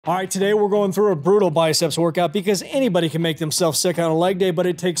All right, today we're going through a brutal biceps workout because anybody can make themselves sick on a leg day, but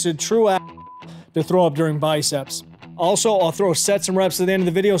it takes a true ass to throw up during biceps. Also, I'll throw sets and reps at the end of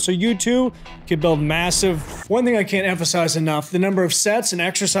the video so you too can build massive. One thing I can't emphasize enough, the number of sets and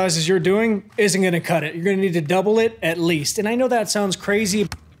exercises you're doing isn't gonna cut it. You're gonna need to double it at least. And I know that sounds crazy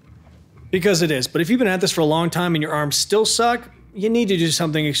because it is, but if you've been at this for a long time and your arms still suck, you need to do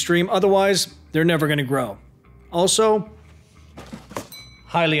something extreme, otherwise they're never gonna grow. Also,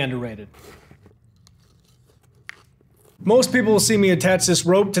 highly underrated. Most people will see me attach this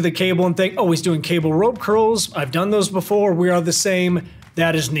rope to the cable and think, oh, he's doing cable rope curls. I've done those before. We are the same.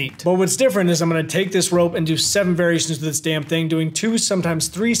 That is neat. But what's different is I'm gonna take this rope and do 7 variations of this damn thing, doing 2, sometimes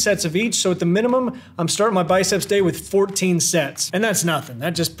 3 sets of each. So at the minimum, I'm starting my biceps day with 14 sets. And that's nothing.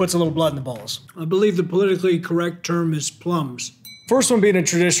 That just puts a little blood in the balls. I believe the politically correct term is plums. First one being a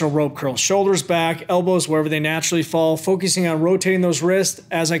traditional rope curl. Shoulders back, elbows wherever they naturally fall, focusing on rotating those wrists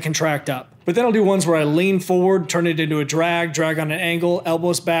as I contract up. But then I'll do ones where I lean forward, turn it into a drag on an angle,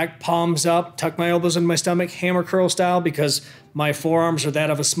 elbows back, palms up, tuck my elbows into my stomach, hammer curl style because my forearms are that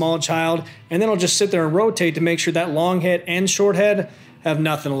of a small child. And then I'll just sit there and rotate to make sure that long head and short head have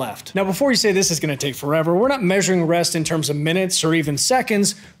nothing left. Now, before you say this is gonna take forever, we're not measuring rest in terms of minutes or even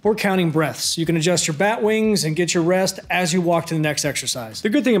seconds, we're counting breaths. You can adjust your bat wings and get your rest as you walk to the next exercise. The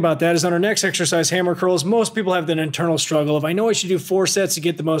good thing about that is on our next exercise, hammer curls, most people have that internal struggle of, I know I should do 4 sets to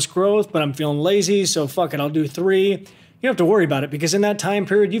get the most growth, but I'm feeling lazy, so fuck it, I'll do 3. You don't have to worry about it because in that time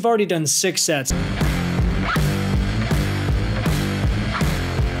period, you've already done 6 sets.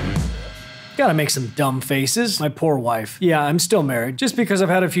 Gotta make some dumb faces. My poor wife. Yeah, I'm still married. Just because I've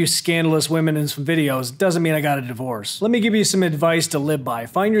had a few scandalous women in some videos doesn't mean I got a divorce. Let me give you some advice to live by.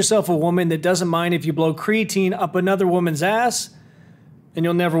 Find yourself a woman that doesn't mind if you blow creatine up another woman's ass, and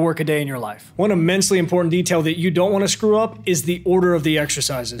you'll never work a day in your life. One immensely important detail that you don't want to screw up is the order of the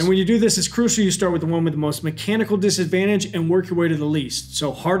exercises. And when you do this, it's crucial you start with the one with the most mechanical disadvantage and work your way to the least.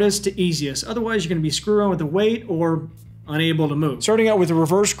 So hardest to easiest. Otherwise, you're gonna be screwed around with the weight or unable to move. Starting out with a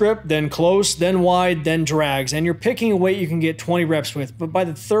reverse grip, then close, then wide, then drags. And you're picking a weight you can get 20 reps with. But by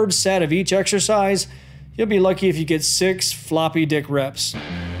the 3rd set of each exercise, you'll be lucky if you get 6 floppy dick reps.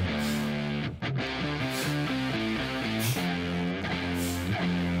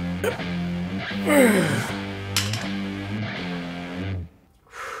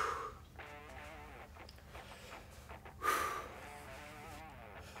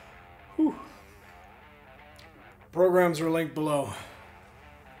 Programs are linked below.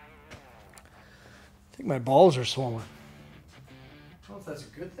 I think my balls are swollen. I don't know if that's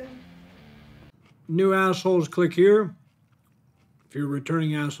a good thing. New assholes, click here. If you're a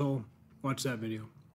returning asshole, watch that video.